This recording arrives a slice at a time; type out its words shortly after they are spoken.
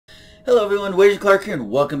Hello everyone, Wade Clark here, and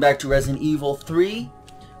welcome back to Resident Evil 3.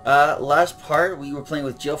 Last part, we were playing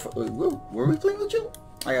with Jill for... were we playing with Jill?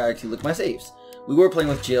 I gotta actually look at my saves. We were playing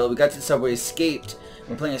with Jill, we got to the subway, escaped.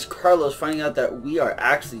 We're playing as Carlos, finding out that we are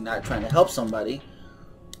actually not trying to help somebody.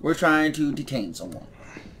 We're trying to detain someone.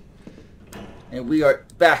 And we are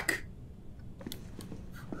back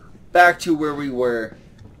to where we were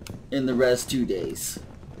in the Res 2 days,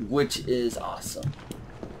 which is awesome.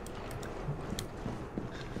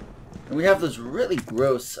 And we have those really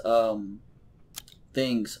gross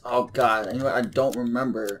things. Oh god, you know what? I don't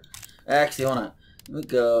remember. Actually, hold on. Let me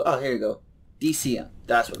go. Oh, here you go. DCM.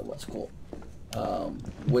 That's what it was. Cool.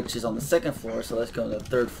 Which is on the second floor, so let's go to the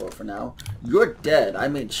third floor for now. You're dead. I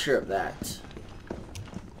made sure of that.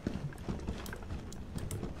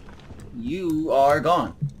 You are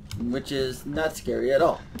gone, which is not scary at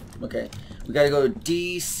all. Okay, we gotta go to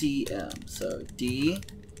DCM. So D,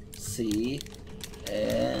 C,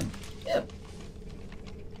 and yep.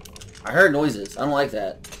 I heard noises. I don't like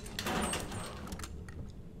that.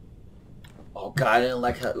 Oh god, I didn't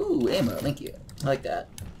like how... Ooh, ammo. Thank you. I like that.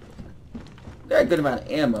 Got a good amount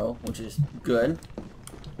of ammo, which is good.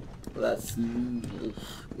 But that's...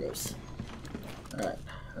 gross. Alright.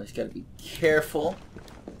 I just gotta be careful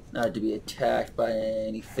not to be attacked by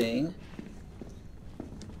anything.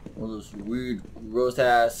 One of those weird,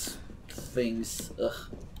 gross-ass things. Ugh.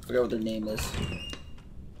 I forgot what their name is.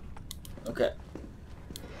 Okay.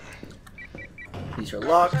 These are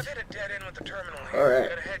locked.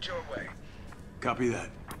 Alright. Copy that.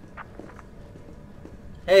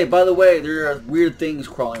 Hey, by the way, there are weird things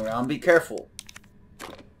crawling around. Be careful.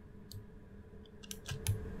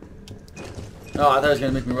 Oh, I thought it was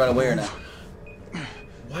going to make me run away or not.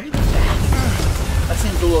 Why did that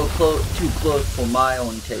seems a little too close for my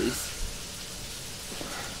own taste.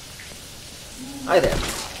 Hi there,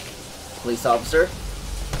 police officer.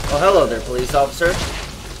 Oh, hello there, police officer.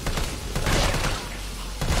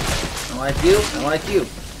 I like you. I like you.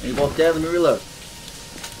 And you're both dead. Let me reload.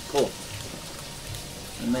 Cool.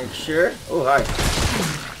 And make sure. Oh, hi.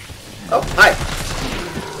 Oh, hi.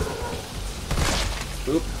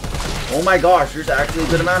 Oop. Oh my gosh, there's actually a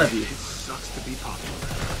good amount of you. It sucks to be popular.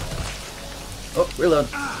 Oh, reload.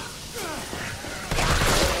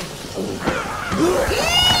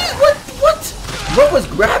 What was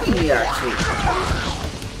grabbing me actually?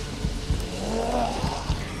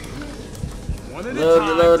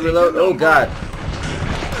 Reload. Oh god.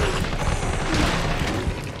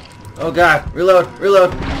 Oh god.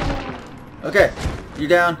 Reload. Okay. You're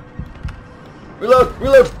down. Reload.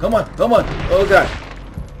 Come on. Oh god.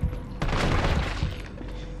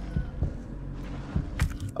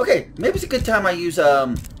 Okay, maybe it's a good time I use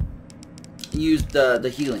the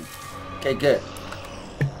healing. Okay, good.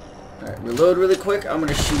 Alright, reload really quick. I'm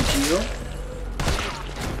gonna shoot you.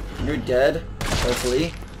 You're dead,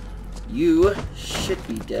 hopefully. You should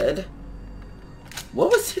be dead. What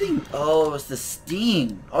was hitting? Oh, it was the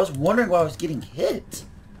steam. I was wondering why I was getting hit.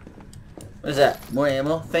 What is that? More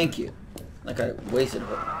ammo? Thank you. Like I wasted it.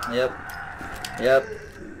 Yep.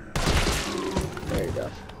 There you go.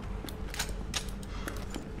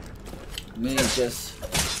 Me just...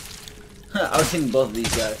 I was hitting both of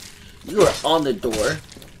these guys. You are on the door,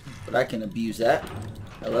 but I can abuse that.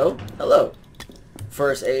 Hello?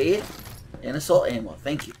 First aid and assault ammo.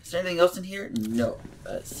 Thank you. Is there anything else in here? No.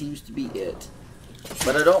 That seems to be it.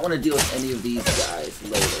 But I don't want to deal with any of these guys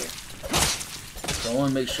later. So I want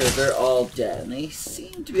to make sure they're all dead. And they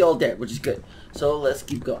seem to be all dead, which is good. So let's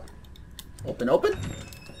keep going. Open.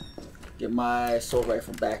 Get my assault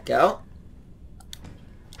rifle back out.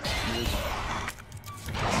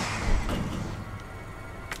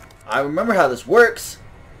 I remember how this works.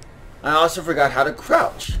 I also forgot how to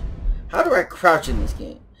crouch. How do I crouch in this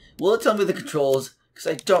game? Will it tell me the controls? Because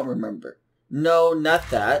I don't remember. No, not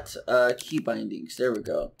that. Key bindings. There we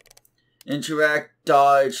go. Interact,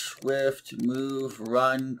 dodge, swift, move,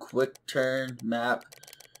 run, quick turn, map.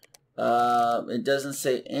 It doesn't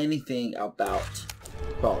say anything about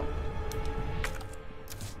crawling.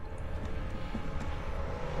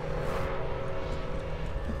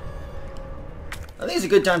 I think it's a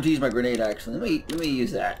good time to use my grenade actually. Let me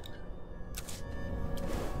use that.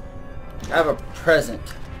 I have a present.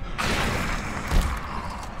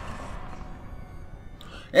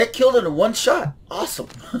 It killed it in one shot. Awesome.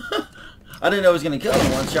 I didn't know it was going to kill it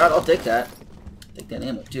in one shot. I'll take that. Take that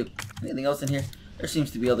ammo too. Anything else in here? There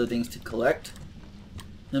seems to be other things to collect.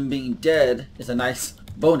 Them being dead is a nice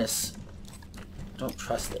bonus. Don't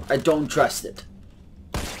trust it. I don't trust it.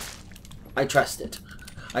 I trust it.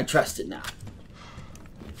 I trust it now.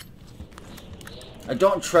 I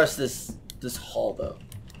don't trust this hall though.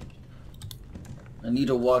 I need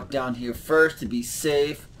to walk down here first to be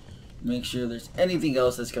safe. Make sure there's anything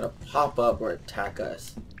else that's gonna pop up or attack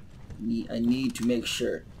us. I need to make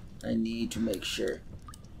sure. I need to make sure.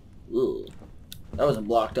 Ooh. That wasn't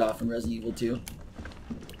blocked off in Resident Evil 2.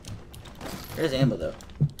 There's ammo though.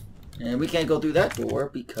 And we can't go through that door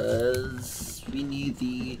because we need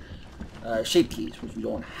the shape keys, which we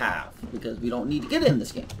don't have because we don't need to get in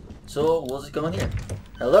this game. So we'll just go in here.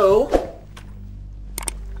 Hello?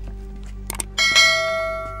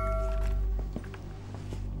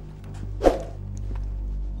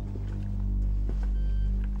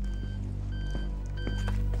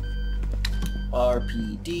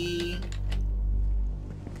 RPD.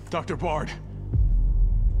 Dr. Bard.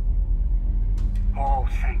 Oh,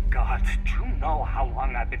 thank God. Do you know how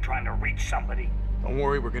long I've been trying to reach somebody? Don't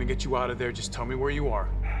worry, we're gonna get you out of there. Just tell me where you are.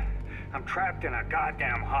 I'm trapped in a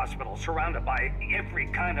goddamn hospital, surrounded by every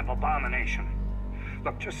kind of abomination.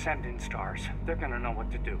 Look, just send in stars. They're gonna know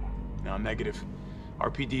what to do. No, negative.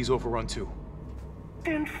 RPD's overrun too.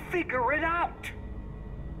 Then figure it out!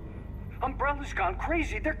 Umbrella's gone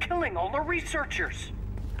crazy. They're killing all the researchers.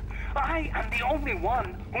 I am the only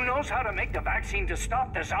one who knows how to make the vaccine to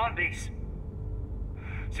stop the zombies.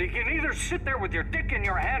 So you can either sit there with your dick in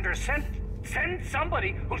your hand or send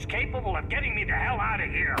somebody who's capable of getting me the hell out of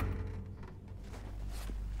here.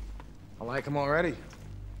 I like him already.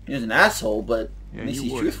 He's an asshole, but Yeah, at least you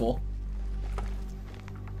he's would. truthful.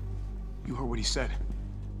 You heard what he said.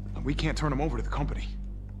 We can't turn him over to the company.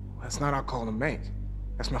 That's not our call to make.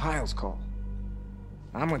 That's Mikhail's call.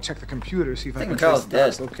 I'm gonna check the computer, see if I think can Mikhail's trace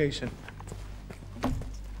Doc's dead. location.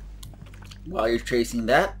 While you're tracing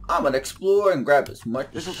that, I'm gonna explore and grab as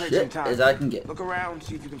much This'll take some shit time. as I can get. Look around,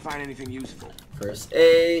 see if you can find anything useful. First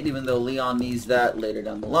aid, even though Leon needs that later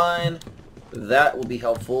down the line. That will be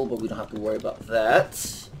helpful, but we don't have to worry about that.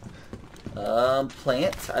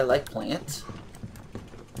 Plant. I like plant.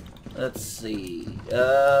 Let's see. Is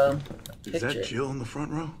that Picture. Jill in the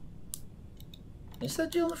front row? Is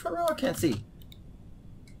that Jill in the front row? I can't see.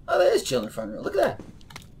 Oh, that is Jill in the front row. Look at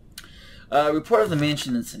that. Report of the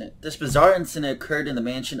mansion incident. This bizarre incident occurred in the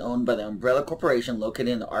mansion owned by the Umbrella Corporation located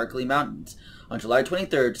in the Arkley Mountains. On July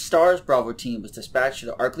 23rd, STAR's Bravo team was dispatched to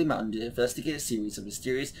the Arkley Mountain to investigate a series of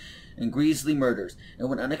mysterious and grisly murders and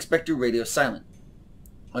went unexpected radio silent.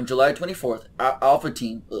 On July 24th, Alpha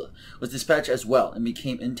Team was dispatched as well and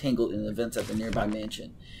became entangled in events at the nearby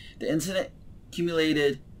mansion. The incident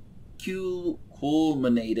culminated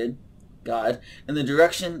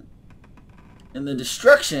in the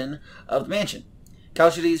destruction of the mansion.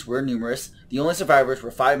 Casualties were numerous. The only survivors were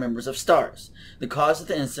 5 members of STARS. The cause of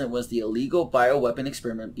the incident was the illegal bioweapon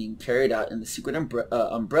experiment being carried out in the secret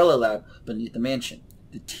umbrella lab beneath the mansion,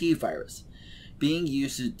 the T-virus. Being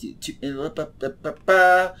used the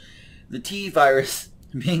T-virus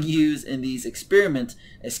being used in these experiments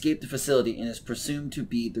escaped the facility and is presumed to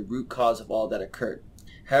be the root cause of all that occurred.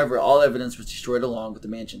 However, all evidence was destroyed along with the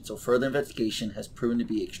mansion, so further investigation has proven to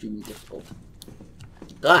be extremely difficult.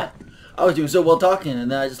 God, I was doing so well talking and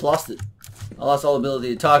then I just lost it. I lost all ability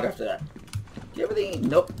to talk after that. Do you have anything?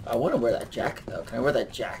 Nope. I want to wear that jacket though. Can I wear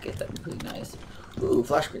that jacket? That'd be pretty nice. Ooh,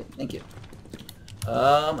 flash grenade. Thank you.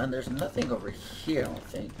 And there's nothing over here, I don't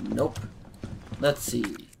think. Nope. Let's see.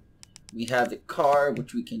 We have the car,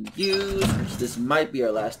 which we can use, which this might be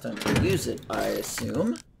our last time to use it, I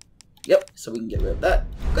assume. Yep, so we can get rid of that.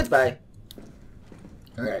 Goodbye.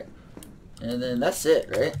 Alright. And then that's it,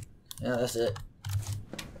 right? Yeah, that's it.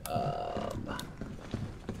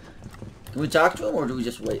 Can we talk to him, or do we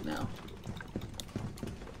just wait now?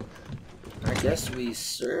 I guess we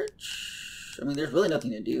search. I mean, there's really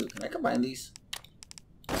nothing to do. Can I combine these?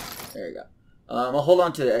 There you go. I'll hold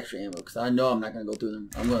on to the extra ammo, because I know I'm not going to go through them.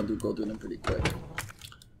 I'm going to go through them pretty quick.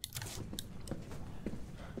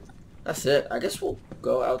 That's it. I guess we'll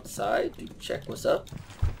go outside to check what's up.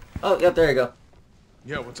 Oh, yep, there you go.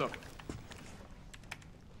 Yeah, what's up?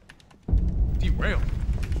 Derailed.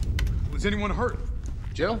 Was anyone hurt?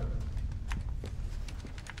 Jill?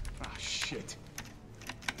 Ah, shit.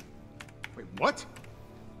 Wait, what?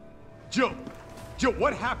 Jill! Jill,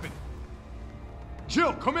 what happened?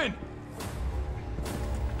 Jill, come in!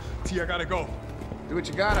 T, I gotta go. Do what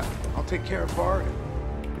you gotta. I'll take care of Bard.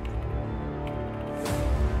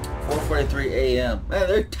 4:43 a.m. Man,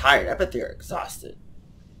 they're tired. I bet they're exhausted.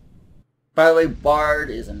 By the way, Bard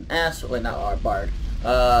is an asshole. Wait, not our Bard.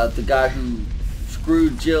 The guy who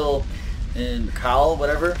screwed Jill and Mikhail,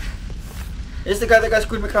 whatever. Is the guy that got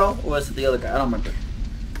screwed Mikhail? Or was it the other guy? I don't remember.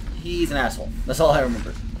 He's an asshole. That's all I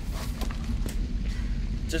remember.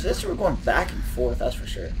 Just we're going back and forth, that's for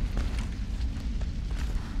sure.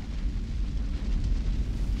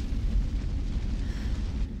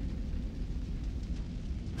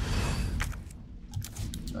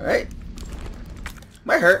 Alright.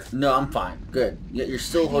 Might hurt. No, I'm fine. Good. Yet you're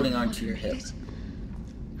still holding on to your hip.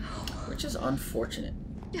 Which is unfortunate.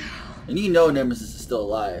 And you know Nemesis is still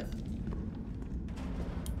alive.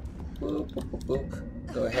 Boop, boop, boop,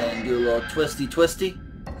 boop. Go ahead and do a little twisty twisty.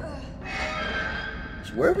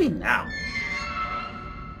 So where are we now?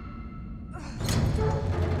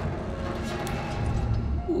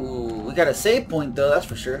 Ooh, we got a save point though, that's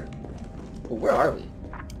for sure. But where are we?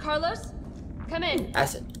 Carlos? Come in.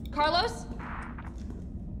 Acid. Carlos?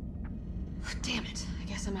 Damn it. I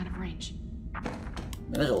guess I'm out of range.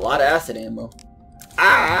 Man, there's a lot of acid ammo.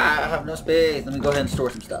 Ah, I have no space. Let me go ahead and store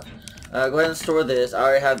some stuff. Go ahead and store this. I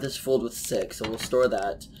already have this filled with 6, so we'll store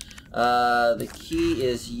that. The key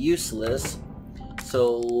is useless,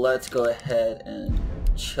 so let's go ahead and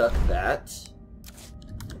chuck that.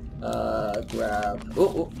 Grab.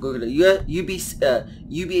 Oh, go to the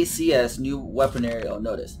UBCS new weaponry. Oh,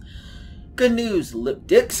 notice. Good news, lip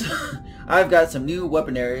dicks. I've got some new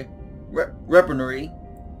weaponry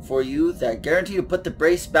for you that guarantee to put the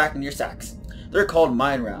brace back in your sacks. They're called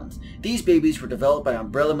mine rounds. These babies were developed by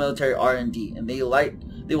Umbrella Military R&D, and they will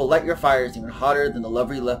light your fires even hotter than the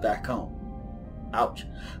lover you left back home. Ouch.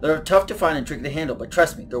 They're tough to find and tricky to handle, but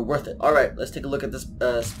trust me, they're worth it. Alright, let's take a look at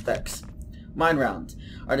the specs. Mine rounds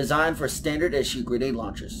are designed for standard issue grenade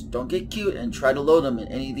launchers. Don't get cute and try to load them in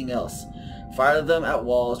anything else. Fire them at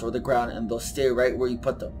walls or the ground and they'll stay right where you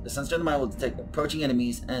put them. The sensor in the mine will detect approaching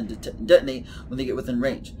enemies and detonate when they get within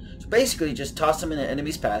range. So basically just toss them in an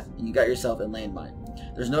enemy's path and you got yourself a landmine.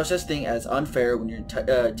 There's no such thing as unfair when you're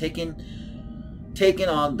taking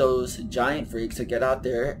on those giant freaks, so get out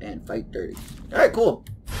there and fight dirty. Alright, cool.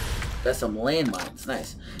 Got some landmines.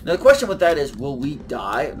 Nice. Now the question with that is, will we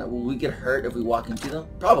die? Will we get hurt if we walk into them?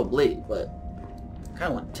 Probably, but I kind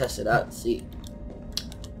of want to test it out and see.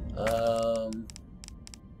 I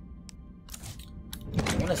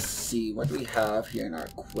want to see, what do we have here in our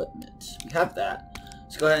equipment? We have that.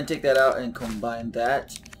 Let's go ahead and take that out and combine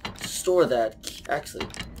that. Store that. Actually,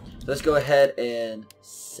 let's go ahead and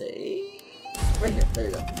save. Right here. There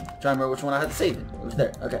you go. I'm trying to remember which one I had to save it. It was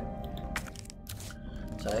there. Okay.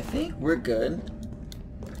 So I think we're good.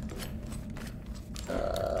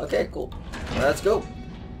 Okay, cool. Well, let's go.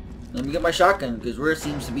 Let me get my shotgun because where it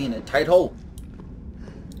seems to be in a tight hole.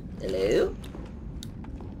 Hello?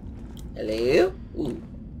 Hello? Ooh.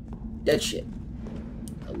 Dead shit.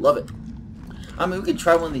 I love it. I mean, we can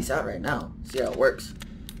try one of these out right now. See how it works.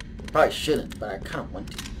 Probably shouldn't, but I kind of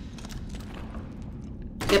want to.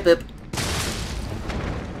 Hip hip.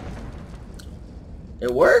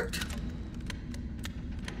 It worked.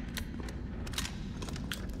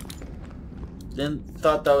 Didn't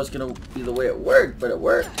thought that was gonna be the way it worked, but it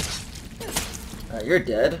worked. Alright, you're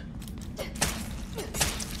dead.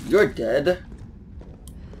 You're dead.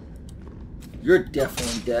 You're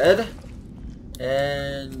definitely dead.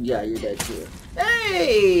 And yeah, you're dead too.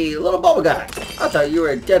 Hey, little bubble guy. I thought you were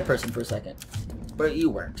a dead person for a second, but you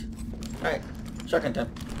weren't. Alright, shotgun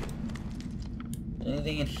time.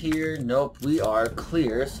 Anything in here? Nope, we are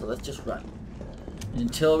clear, so let's just run.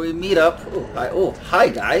 Until we meet up. Oh, hi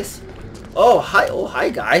guys. Oh, hi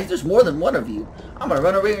guys. There's more than one of you. I'm gonna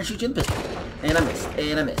run over here and shoot you in the pistol. And I missed,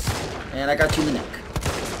 and I missed. And I got you in the neck.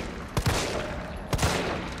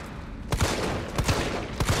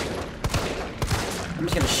 I'm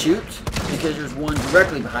just gonna shoot, because there's one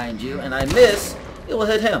directly behind you, and I miss, it will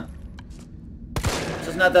hit him. So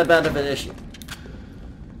it's not that bad of an issue.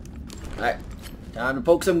 Alright, time to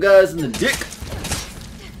poke some guys in the dick.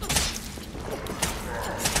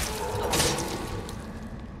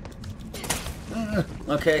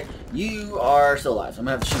 Okay, you are still alive, so I'm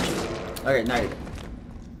gonna have to shoot you. Okay, now you're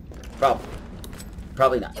dead.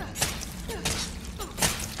 Probably not.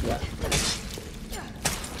 Yeah.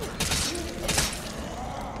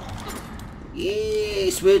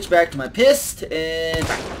 Switch back to my pist and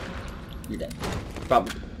back. You're dead.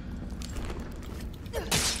 Probably.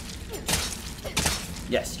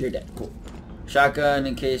 Yes, you're dead. Cool. Shotgun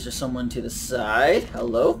in case there's someone to the side.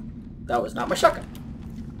 Hello? That was not my shotgun.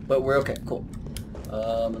 But we're okay. Cool.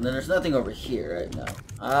 And then there's nothing over here right now.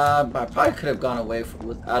 I probably could have gone away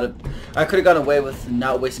I could have gone away with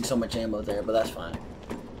not wasting so much ammo there, but that's fine.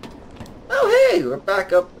 Oh hey, we're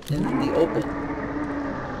back up in the open.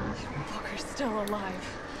 Walker's still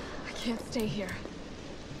alive. I can't stay here.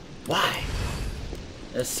 Why?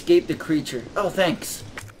 Escape the creature. Oh, thanks.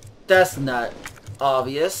 That's not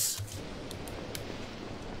obvious.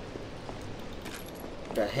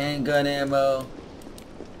 Got handgun ammo.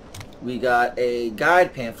 We got a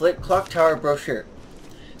guide pamphlet, clock tower brochure.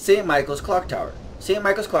 St. Michael's Clock Tower. St.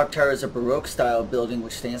 Michael's Clock Tower is a Baroque-style building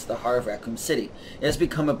which stands at the heart of Raccoon City. It has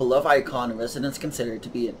become a beloved icon and residents consider it to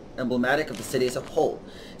be emblematic of the city as a whole.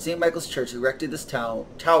 St. Michael's Church erected this tower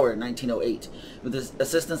in 1908. With the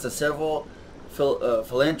assistance of several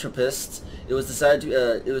philanthropists, it was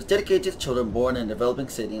dedicated to children born in a developing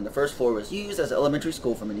city, and the first floor was used as an elementary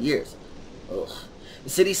school for many years. Ugh. The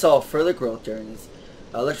city saw further growth during its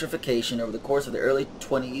electrification over the course of the early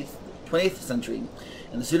 20th century,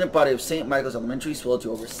 and the student body of St. Michael's Elementary swelled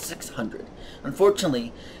to over 600.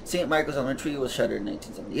 Unfortunately, St. Michael's Elementary was shuttered in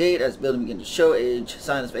 1978 as the building began to show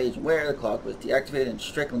signs of age and wear. The clock was deactivated and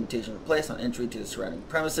strict limitations were placed on entry to the surrounding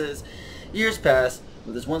premises. Years passed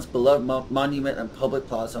with this once beloved monument and public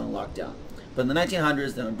plaza on lockdown. But in the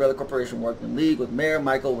 1900s, the Umbrella Corporation worked in league with Mayor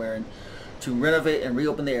Michael Warren to renovate and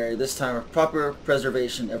reopen the area. This time, with proper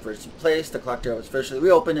preservation efforts in place, the clock tower was officially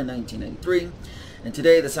reopened in 1993. And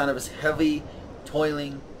today, the sound of its heavy,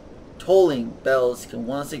 tolling bells can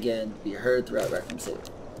once again be heard throughout Raccoon City.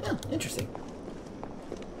 Yeah, interesting.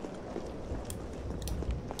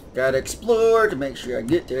 Gotta explore to make sure I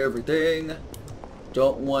get to everything.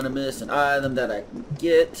 Don't want to miss an item that I can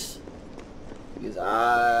get, because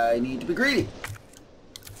I need to be greedy.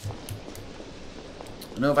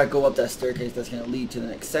 I know if I go up that staircase, that's going to lead to the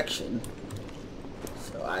next section.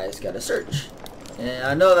 So I just gotta search. And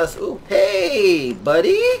I know that's... Ooh, hey,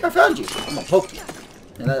 buddy! I found you! I'm gonna poke you.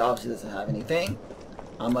 And that obviously doesn't have anything.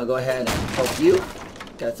 I'm gonna go ahead and poke you.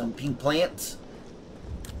 Got some pink plants.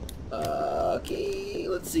 Okay,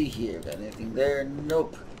 let's see here. Got anything there?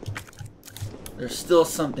 Nope. There's still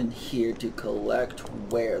something here to collect.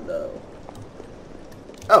 Where, though?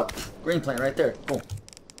 Oh, green plant right there. Cool.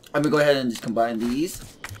 I'm gonna go ahead and just combine these.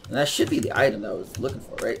 And that should be the item that I was looking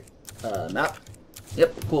for, right? Map.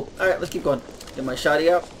 Yep, cool. Alright, let's keep going. Get my shotty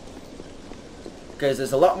out. Because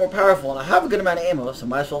it's a lot more powerful, and I have a good amount of ammo, so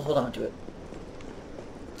might as well hold on to it.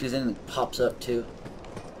 In case anything pops up, too.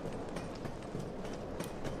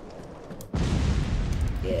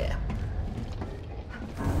 Yeah.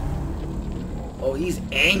 Oh, he's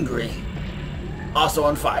angry. Also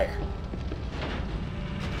on fire.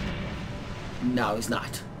 No, he's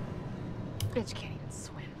not. Bitch can't even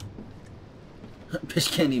swim. Bitch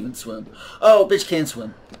can't even swim. Oh, bitch can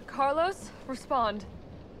swim. Carlos, respond.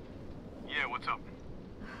 Yeah, what's up?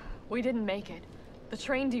 We didn't make it. The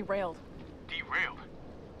train derailed. Derailed?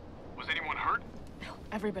 Was anyone hurt? No,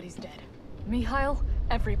 everybody's dead. Mikhail,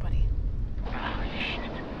 everybody. Ah,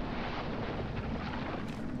 shit.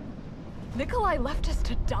 Nikolai left us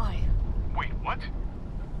to die. Wait, what?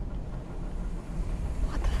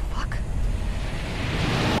 What the fuck?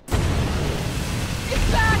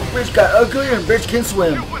 It's back! Bitch got uglier and bitch can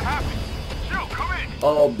swim. Yo, what happened? Yo, come in!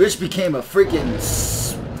 Oh, bitch became a freaking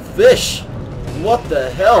fish. What the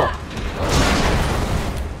hell?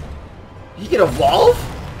 He can evolve?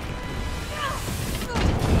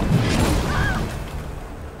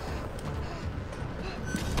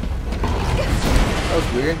 That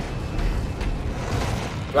was weird.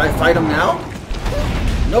 Do I fight him now?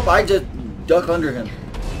 Nope, I just duck under him.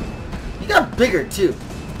 He got bigger too.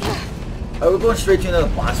 Oh, we're going straight to another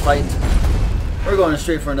boss fight. We're going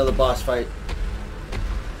straight for another boss fight.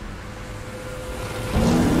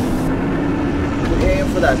 Aim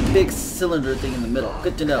for that big cylinder thing in the middle.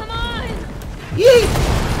 Good to know. Come on! Yay!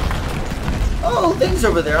 Oh, things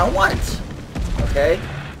over there I want. Okay.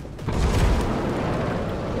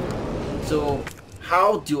 So,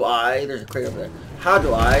 how do I... There's a crate over there. How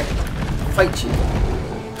do I fight you?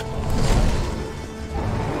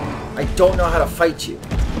 I don't know how to fight you.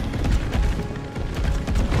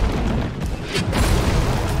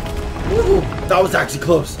 Ooh, that was actually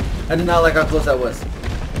close. I did not like how close that was.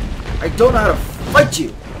 I don't know how to fight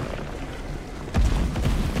you.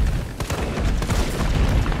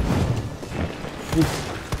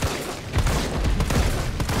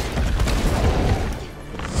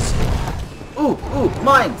 Ooh, ooh,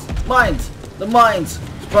 mines, mines, the mines.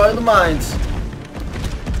 It's probably the mines.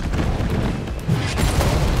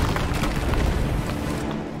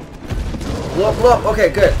 Blow up, blow up. Okay,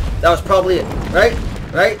 good. That was probably it, right?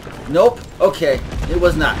 Right? Nope. Okay, it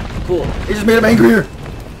was not. Cool. It just made him angrier.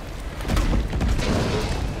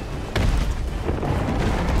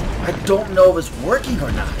 I don't know if it's working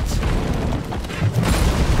or not.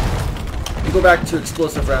 You go back to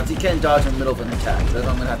explosive rounds. He can't dodge in the middle of an attack. That's what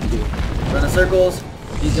I'm gonna have to do. Run in circles.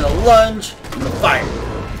 He's gonna lunge. I'm gonna fire.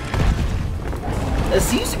 It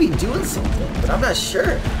seems to be doing something, but I'm not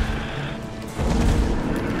sure.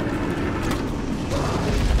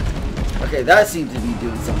 Okay, that seems to be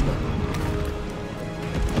doing something.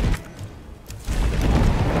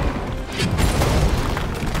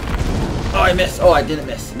 Oh, I missed. Oh, I didn't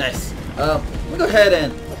miss. Nice. me go ahead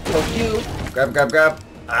and poke you. Grab, grab, grab.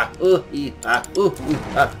 Ah, ooh, ee, ah, ooh, ooh,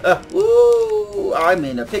 ah, ah, ooh. I'm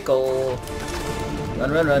in a pickle.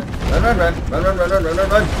 Run, run, run, run, run, run, run, run, run, run, run, run,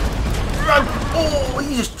 run. Run! Oh,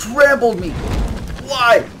 he just trampled me.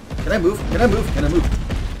 Why? Can I move? Can I move? Can I move?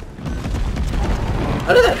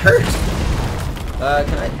 How did that hurt?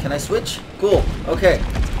 Can I switch? Cool. Okay.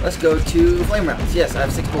 Let's go to flame rounds. Yes, I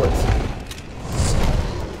have 6 bullets.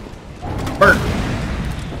 Burn.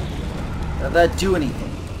 Did that do anything?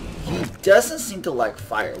 He doesn't seem to like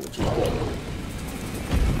fire, which is good.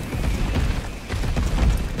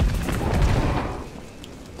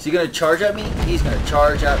 Is he gonna charge at me? He's gonna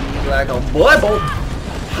charge at me like a Bible.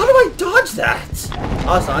 How do I dodge that?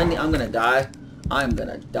 Also, I'm gonna die. I'm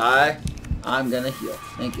gonna die. I'm gonna heal.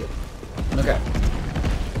 Thank you. Okay.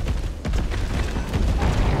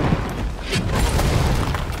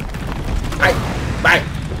 Bye.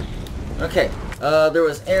 Okay. There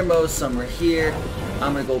was ammo somewhere here.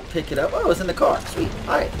 I'm gonna go pick it up. Oh, it's in the car. Sweet.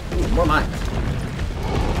 Alright. Ooh, more mines.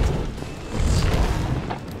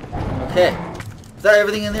 Okay. Is that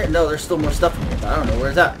everything in there? No, there's still more stuff in here, but I don't know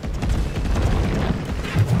where's that.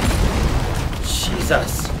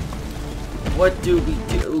 Jesus. What do we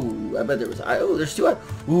do? Ooh, I bet there was. Oh, there's 2.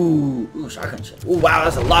 Ooh, shotgun shells. Ooh, wow,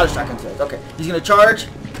 that's a lot of shotgun shells. Okay, he's gonna charge.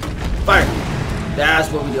 Fire. That's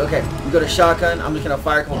what we do. Okay, we go to shotgun. I'm just gonna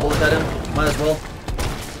fire a couple bullets at him. Might as well.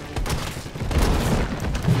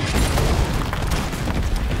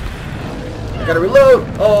 I gotta reload.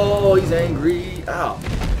 Oh, he's angry. Ow.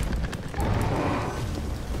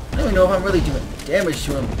 I don't even know if I'm really doing damage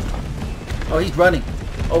to him. Oh, he's running.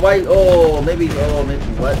 Oh, why? Oh, maybe. Oh, maybe.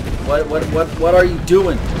 What are you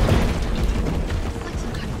doing?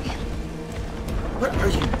 What are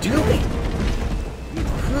you doing? You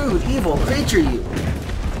crude, evil creature, you.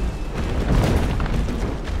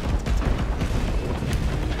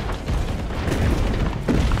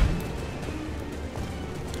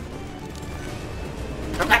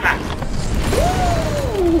 Come back.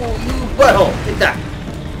 Ooh, you butthole. Take that.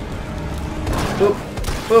 Boop,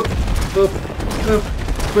 boop, boop, boop,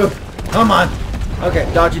 boop. Come on. Okay,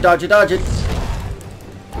 dodge it, dodge it, dodge it.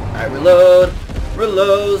 Alright, reload.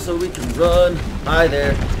 Reload so we can run. Hi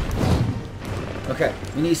there. Okay,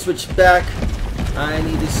 we need to switch back. I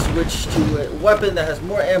need to switch to a weapon that has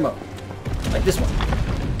more ammo. Like this one.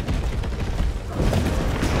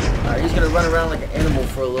 Alright, he's gonna run around like an animal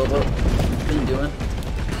for a little bit. What are you doing?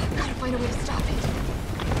 Gotta find a way to stop it.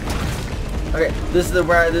 Okay, this is the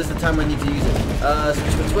time I need to use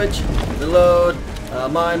it. Switch. Reload.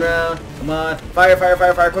 Mine round. Come on. Fire, fire,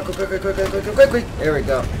 fire, fire. Quick, quick, quick, quick, quick, quick, quick, quick, quick. There we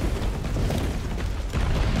go.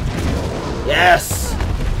 Yes!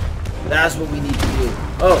 That's what we need to do.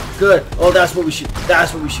 Oh, good. Oh, that's what we shoot.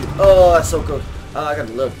 That's what we shoot. Oh, that's so good. I gotta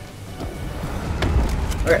reload.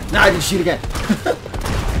 Okay, now I can shoot again.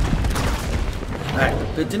 Alright,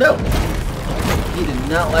 good to know. He did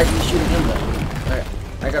not like me shooting him though. Alright,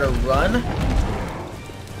 I gotta run.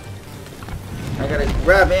 I gotta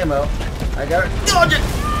grab ammo. I gotta dodge it!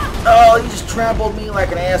 Oh, he just trampled me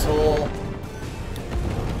like an asshole.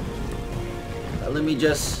 Let me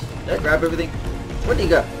just grab everything. Where'd he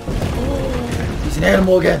go? He's an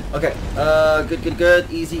animal again. Okay. Good, good, good.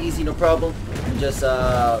 Easy, easy, no problem. Just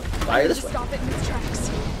fire this way. Stop it in its tracks.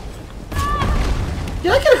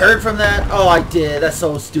 Did I get hurt from that? Oh, I did. That's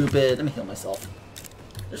so stupid. Let me heal myself.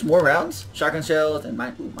 There's more rounds. Shotgun shells and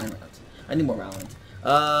mine. Ooh, mine rounds. I need more rounds.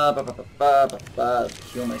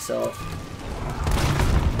 Heal myself.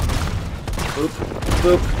 Boop,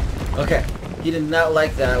 boop. Okay. He did not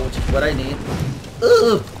like that, which is what I need.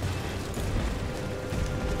 Ooh.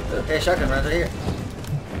 Okay, shotgun rounds right here.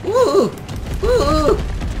 Ooh! Ooh!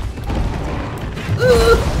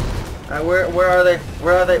 Ooh! Alright, where are they?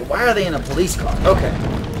 Where are they? Why are they in a police car? Okay.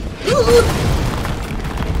 Ooh!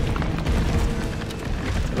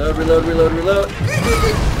 Reload, reload, reload, reload.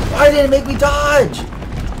 Why didn't it make me dodge?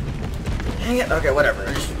 Dang it. Okay, whatever.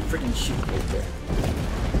 I just freaking shoot right there.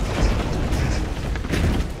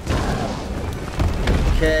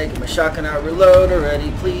 Okay, get my shotgun out. Reload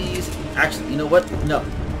already, please. Actually, you know what? No.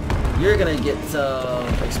 You're gonna get some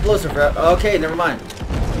explosive route. Okay, never mind.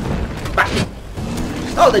 Back.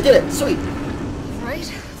 Oh, they did it. Sweet.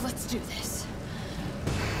 Right, let's do this.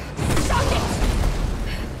 Stop it!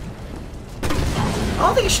 I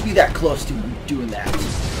don't think it should be that close to him doing that.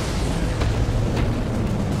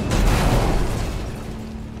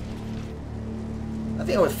 I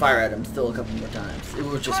think I would fire at him still a couple more times. It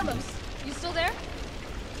was just me. Carlos, you still there?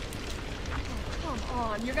 Oh, come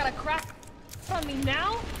on, you're gonna crack on me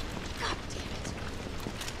now? God damn it.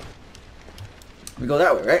 We go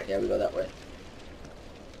that way, right? Yeah, we go that way.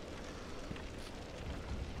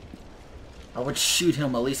 I would shoot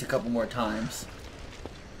him at least a couple more times.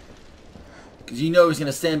 Because you know he's going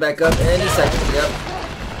to stand back up any second. Yep.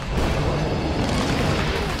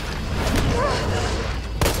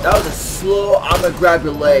 That was a slow, I'm going to grab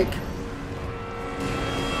your leg.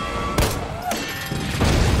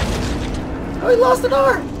 Oh, he lost an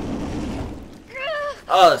arm.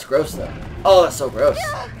 Oh, that's gross though. Oh, that's so gross.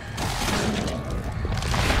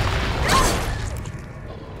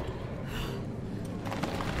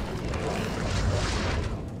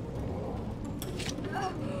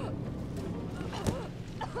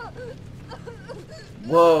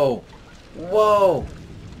 Whoa. Whoa.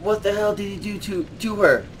 What the hell did he do to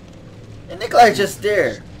her? And Nikolai's just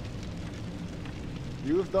there.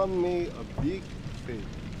 You've done me a big favor,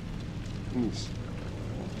 miss.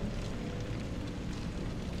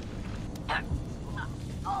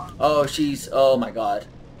 Oh, oh my god.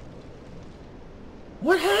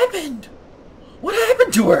 What happened? What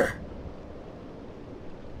happened to her?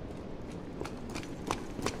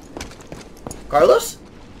 Carlos?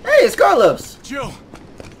 Hey, it's Carlos. Jill.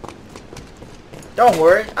 Don't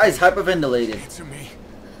worry, I was hyperventilated. Answer me.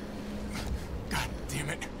 God damn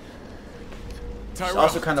it. She's Tyrell,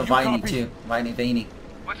 also kind of do you viney copy? too. Veiny.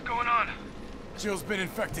 What's going on? Jill's been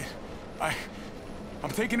infected.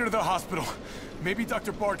 I'm taking her to the hospital. Maybe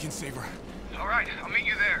Dr. Bard can save her. All right, I'll meet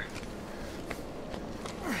you there.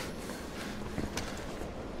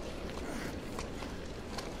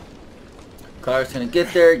 Clara's gonna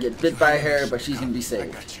get there, get bit by her, but she's gonna be I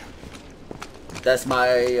saved. got you. That's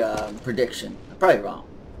my prediction. I'm probably wrong.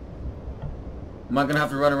 Am I gonna have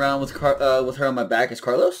to run around with her on my back as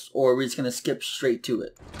Carlos, or are we just gonna skip straight to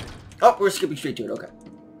it? Oh, we're skipping straight to it. Okay.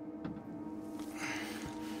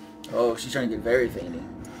 Oh, she's trying to get very veiny.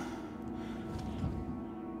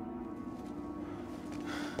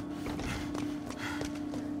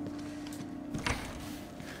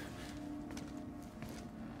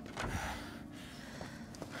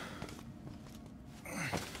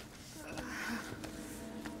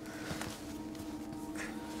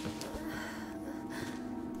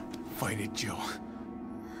 Fight it, Jill.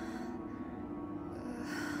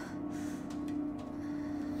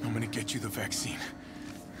 I'm gonna get you the vaccine.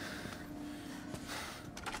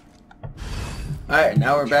 Alright,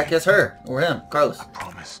 now we're back as her. Or him. Carlos. I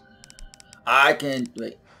promise. I can...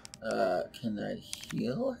 Wait. Can I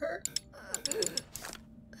heal her?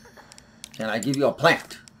 Can I give you a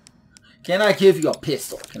plant? Can I give you a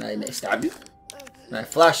pistol? Can I stab you? Can I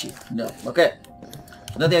flash you? No. Okay.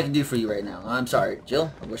 Nothing I can do for you right now. I'm sorry,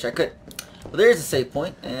 Jill. I wish I could. Well, there's a save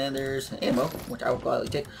point, and there's ammo, which I will gladly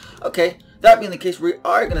take. Okay, that being the case, we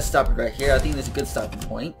are going to stop it right here. I think that's a good stopping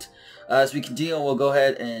point. As we continue, we'll go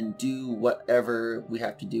ahead and do whatever we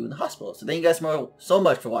have to do in the hospital. So thank you guys so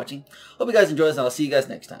much for watching. Hope you guys enjoyed this, and I'll see you guys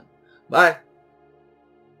next time. Bye.